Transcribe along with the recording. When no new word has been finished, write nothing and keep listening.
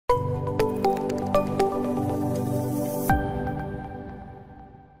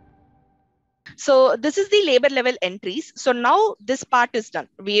So this is the labor level entries. So now this part is done.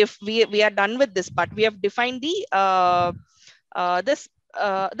 We are done with this part. We have defined the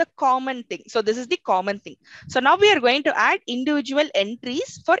the common thing. So this is the common thing. So now we are going to add individual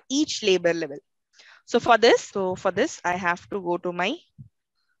entries for each labor level. So for this, I have to go to my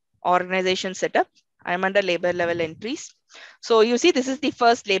organization setup. I'm under labor level entries. So you see, this is the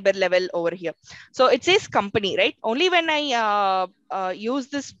first labor level over here. So it says company, right? Only when I use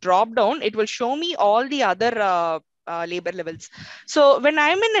this drop down, it will show me all the other labor levels. So when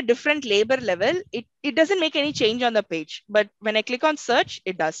I'm in a different labor level, it doesn't make any change on the page. But when I click on search,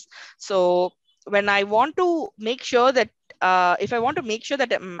 it does. So when I want to make sure that if I want to make sure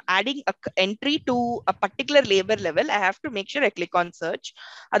that I'm adding a entry to a particular labor level, I have to make sure I click on search.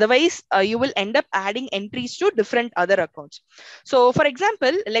 Otherwise, you will end up adding entries to different other accounts. So for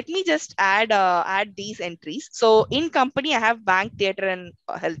example, let me just add these entries. So in company, I have bank, theater, and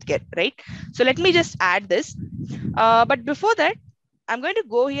healthcare, right? So let me just add this. But before that, I'm going to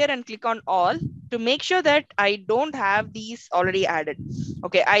go here and click on all to make sure that I don't have these already added.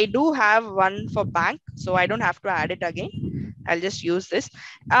 Okay, I do have one for bank, so I don't have to add it again. I'll just use this.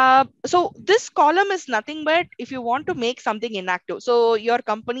 So this column is nothing but if you want to make something inactive. So your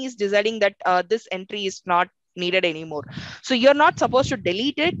company is deciding that this entry is not needed anymore. So you're not supposed to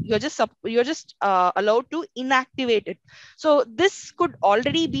delete it. You're just allowed to inactivate it. So this could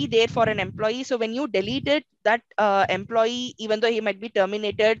already be there for an employee. So when you delete it, that employee, even though he might be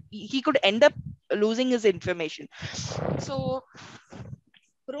terminated, he could end up losing his information. So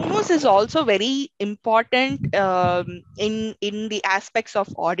Kronos is also very important in the aspects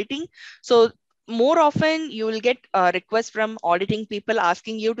of auditing. So more often you will get requests from auditing people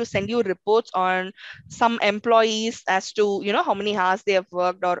asking you to send you reports on some employees as to how many hours they have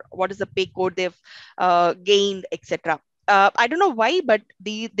worked or what is the pay code they've gained, etc. I don't know why, but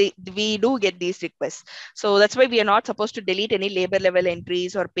we do get these requests. So that's why we are not supposed to delete any labor level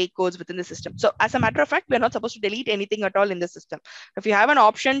entries or pay codes within the system. So as a matter of fact, we are not supposed to delete anything at all in the system. If you have an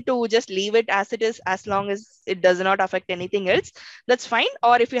option to just leave it as it is, as long as it does not affect anything else, that's fine.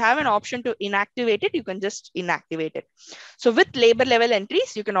 Or if you have an option to inactivate it, you can just inactivate it. So with labor level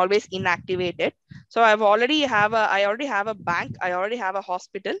entries, you can always inactivate it. So I already have a bank, I already have a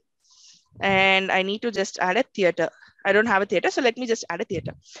hospital, and I need to just add a theater. I don't have a theater, so let me just add a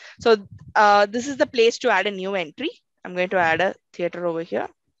theater. So this is the place to add a new entry. I'm going to add a theater over here,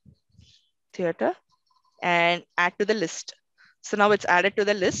 theater, and add to the list. So now it's added to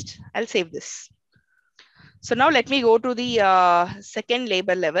the list. I'll save this. So now let me go to the second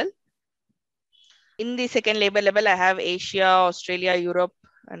labor level. In the second labor level, I have Asia, Australia, Europe,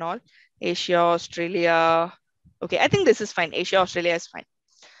 and all. Asia, Australia. Okay, I think this is fine. Asia, Australia is fine.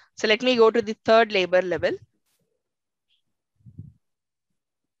 So let me go to the third labor level.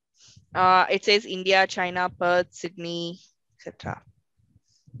 It says India, China, Perth, Sydney, etc.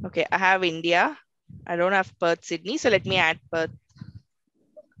 Okay, I have India. I don't have Perth, Sydney. So let me add Perth.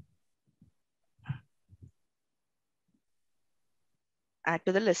 Add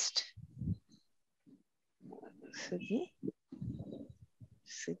to the list. Sydney.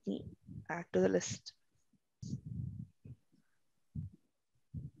 Sydney. Add to the list.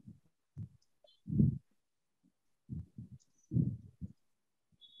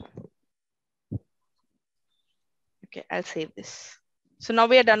 Okay, I'll save this. So now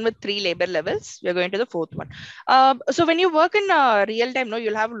we are done with 3 labor levels. We are going to the 4th one. So when you work in real time,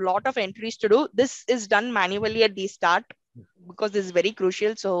 you'll have a lot of entries to do. This is done manually at the start because this is very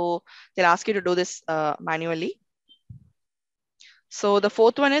crucial. So they'll ask you to do this manually. So the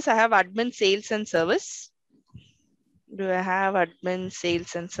 4th one is I have admin, sales, and service. Do I have admin,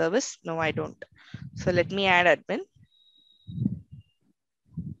 sales, and service? No, I don't. So let me add admin.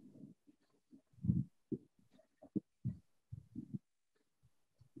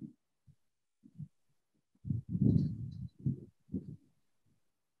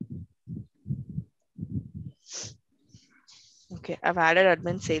 Okay, I've added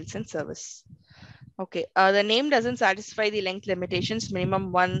admin, sales, and service. Okay, the name doesn't satisfy the length limitations,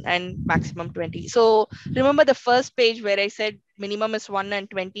 minimum 1 and maximum 20. So remember the first page where I said minimum is 1 and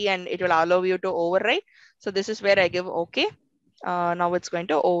 20 and it will allow you to override. So this is where I give okay. Now it's going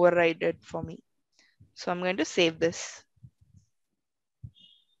to override it for me. So I'm going to save this.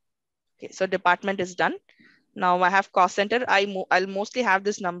 Okay, so department is done. Now I have cost center. I'll mostly have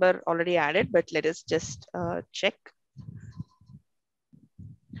this number already added, but let us just check.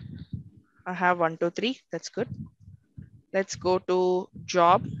 I have 1, 2, 3. That's good. Let's go to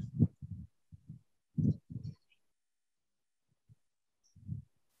job.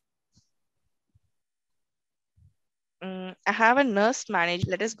 I have a nurse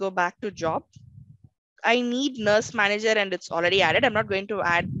manager. Let us go back to job. I need nurse manager and it's already added. I'm not going to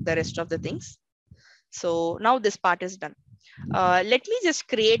add the rest of the things. So now this part is done. Let me just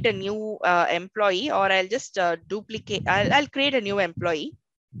create a new employee, or I'll just duplicate. I'll create a new employee.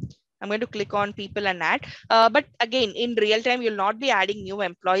 I'm going to click on people and add. But again, in real time, you'll not be adding new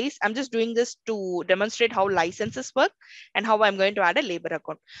employees. I'm just doing this to demonstrate how licenses work and how I'm going to add a labor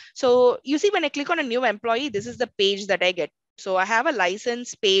account. So you see, when I click on a new employee, this is the page that I get. So I have a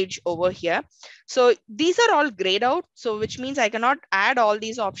license page over here. So these are all grayed out. So which means I cannot add all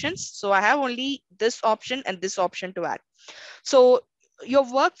these options. So I have only this option and this option to add. So your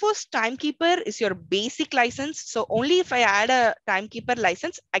workforce timekeeper is your basic license. So only if I add a timekeeper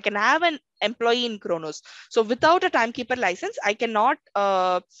license, I can have an employee in Kronos. So without a timekeeper license, I cannot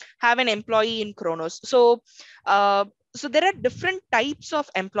have an employee in Kronos. So there are different types of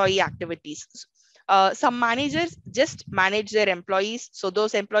employee activities. Some managers just manage their employees. So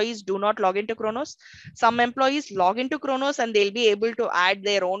those employees do not log into Kronos. Some employees log into Kronos and they'll be able to add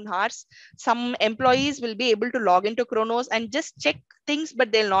their own hours. Some employees will be able to log into Kronos and just check things,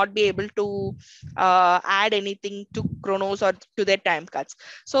 but they'll not be able to add anything to Kronos or to their time cards.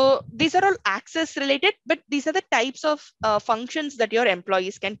 So these are all access related, but these are the types of functions that your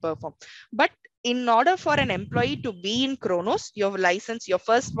employees can perform. But in order for an employee to be in Kronos, your license, your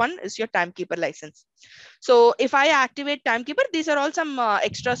first one is your timekeeper license. So if I activate timekeeper, these are all some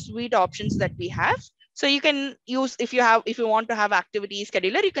extra sweet options that we have. So you can use, if you want to have activity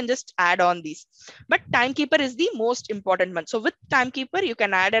scheduler, you can just add on these. But timekeeper is the most important one. So with timekeeper, you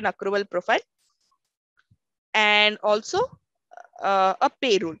can add an accrual profile and also a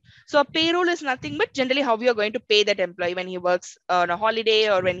payroll. So a payroll is nothing but generally how we are going to pay that employee when he works on a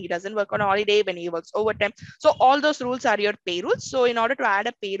holiday or when he doesn't work on a holiday, when he works overtime. So all those rules are your payroll. So in order to add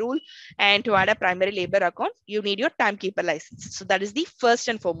a payroll and to add a primary labor account, you need your timekeeper license. So that is the first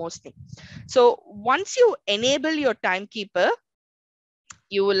and foremost thing. So once you enable your timekeeper,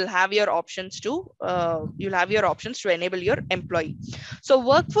 you will have your options to enable your employee. So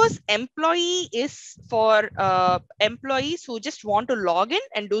workforce employee is for employees who just want to log in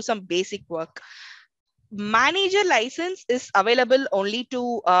and do some basic work. Manager license is available only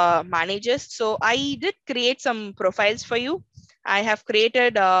to managers. So I did create some profiles for you. I have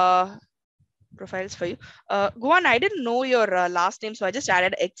created profiles for you. Guan, I didn't know your last name, so I just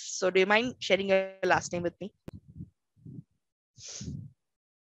added X. So do you mind sharing your last name with me?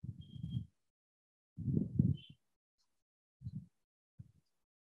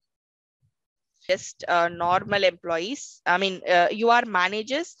 Just normal employees. I mean, you are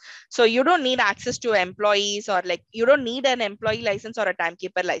managers, so you don't need access to employees, or like you don't need an employee license or a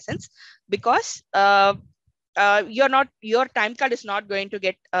timekeeper license, because your time card is not going to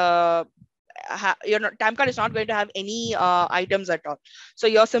get your time card is not going to have any items at all. So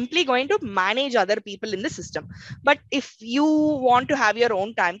you're simply going to manage other people in the system. But if you want to have your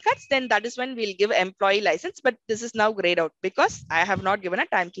own time cards, then that is when we'll give employee license. But this is now grayed out because I have not given a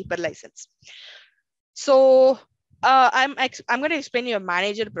timekeeper license. So I'm going to explain your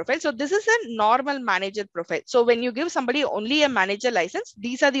manager profile. So this is a normal manager profile. So when you give somebody only a manager license,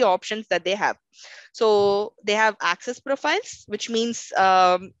 these are the options that they have. So they have access profiles, which means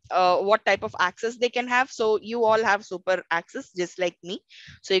what type of access they can have. So you all have super access, just like me.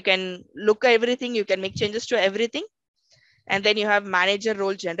 So you can look at everything, you can make changes to everything. And then you have manager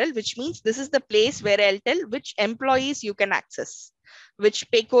role general, which means this is the place where I'll tell which employees you can access, which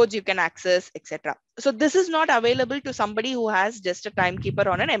pay codes you can access, etc. So this is not available to somebody who has just a timekeeper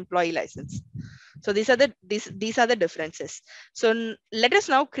on an employee license. So these are the differences. So let us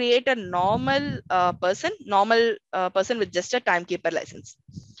now create a normal person with just a timekeeper license.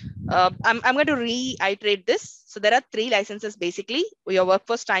 I'm going to reiterate this. So there are 3 licenses basically: your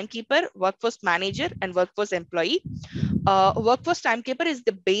workforce timekeeper, workforce manager, and workforce employee. Workforce timekeeper is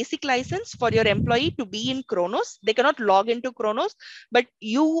the basic license for your employee to be in Kronos. They cannot log into Kronos, but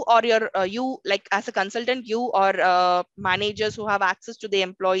you or your you, like as a consultant, you or managers who have access to the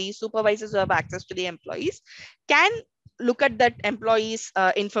employees, supervisors who have access to the employees, can look at that employee's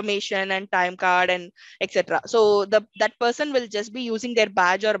information and time card and etc. So that person will just be using their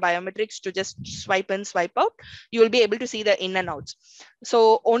badge or biometrics to just swipe in, swipe out. You will be able to see the in and outs.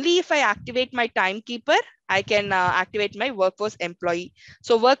 So only if I activate my timekeeper, I can activate my workforce employee.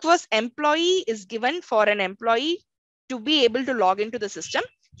 So workforce employee is given for an employee to be able to log into the system.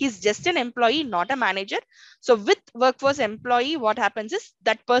 He's just an employee, not a manager. So with workforce employee, what happens is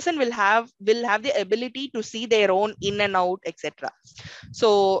that person will have the ability to see their own in and out, etc.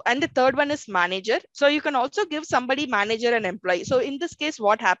 So, and the third one is manager. So you can also give somebody manager and employee. So in this case,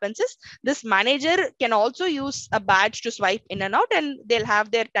 what happens is this manager can also use a badge to swipe in and out, and they'll have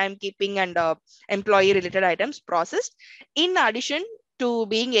their timekeeping and employee related items processed, in addition to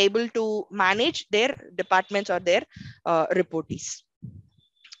being able to manage their departments or their reportees.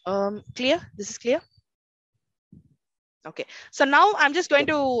 Clear? This is clear? Okay, so now I'm just going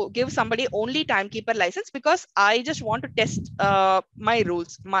to give somebody only timekeeper license because I just want to test my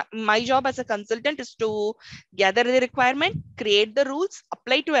rules. My job as a consultant is to gather the requirement, create the rules,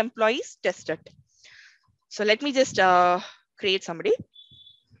 apply to employees, test it. So let me just create somebody.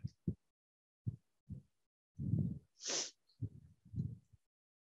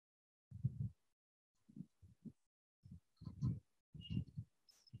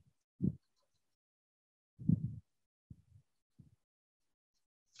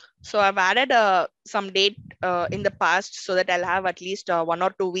 So I've added some date in the past so that I'll have at least 1 or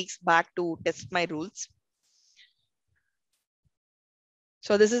 2 weeks back to test my rules.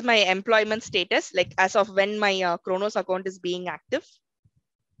 So this is my employment status, like as of when my Kronos account is being active.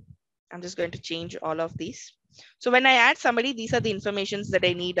 I'm just going to change all of these. So when I add somebody, these are the informations that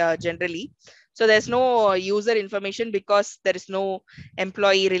I need generally. So there's no user information because there is no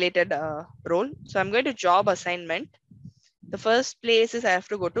employee related role. So I'm going to job assignment. The first place is I have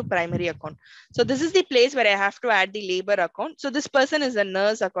to go to primary account. So this is the place where I have to add the labor account. So this person is a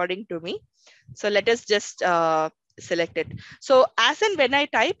nurse according to me. So let us just select it. So as and when I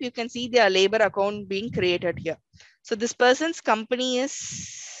type, you can see the labor account being created here. So this person's company is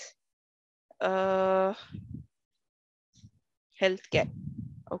healthcare.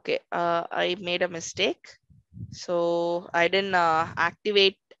 Okay, I made a mistake. So I didn't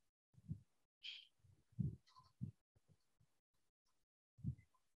activate.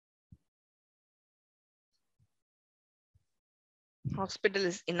 Hospital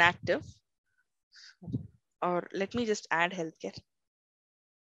is inactive. Or let me just add healthcare.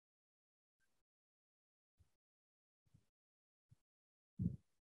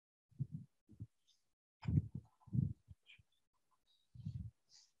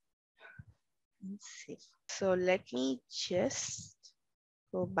 Let's see. So let me just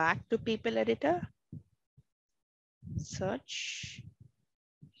go back to people editor. Search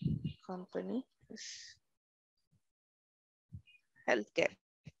company healthcare.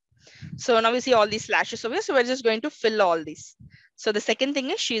 So now we see all these slashes over here. So we're just going to fill all these. So the second thing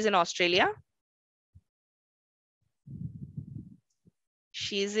is she's in Australia.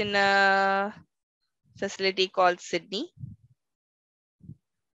 She's in a facility called Sydney.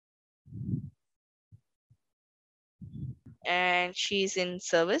 And she's in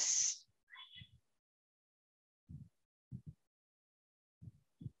service.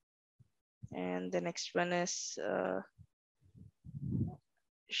 And the next one is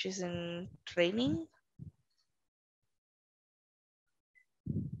she's in training.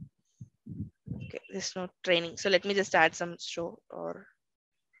 Okay, there's no training. So let me just add some show or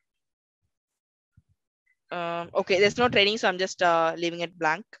okay, there's no training, so I'm just leaving it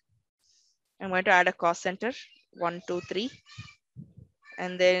blank. I'm going to add a cost center 1, 2, 3,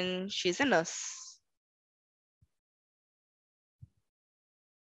 and then she's a nurse.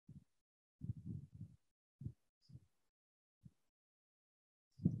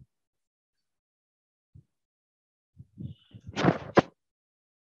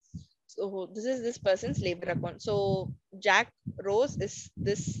 So this is this person's labor account. So Jack Rose is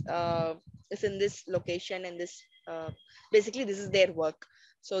this is in this location, and this basically this is their work.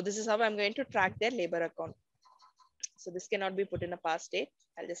 So this is how I'm going to track their labor account. So this cannot be put in a past state.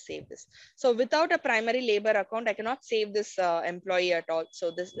 I'll just save this. So without a primary labor account, I cannot save this employee at all.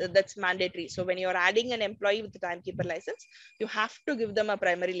 So this that's mandatory. So when you're adding an employee with the timekeeper license, you have to give them a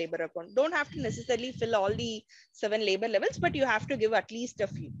primary labor account. Don't have to necessarily fill all the 7 labor levels, but you have to give at least a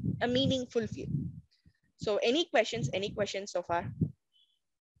few, a meaningful few. So any questions so far?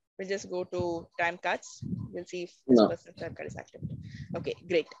 We'll just go to time cards. We'll see if this person's time card is active. Okay,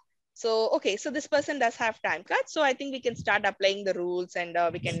 great. So, okay, so this person does have time cards. So I think we can start applying the rules, and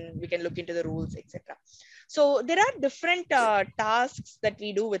we can look into the rules, etc. So there are different tasks that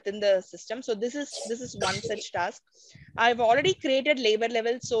we do within the system. So this is one such task. I've already created labor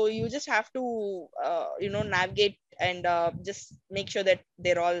levels. So you just have to, navigate and just make sure that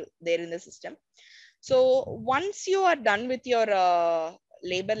they're all there in the system. So once you are done with your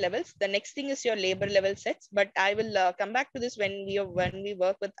labor levels, the next thing is your labor level sets, but I will come back to this when we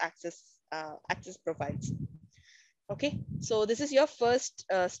work with access profiles. Okay, so this is your first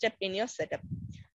step in your setup.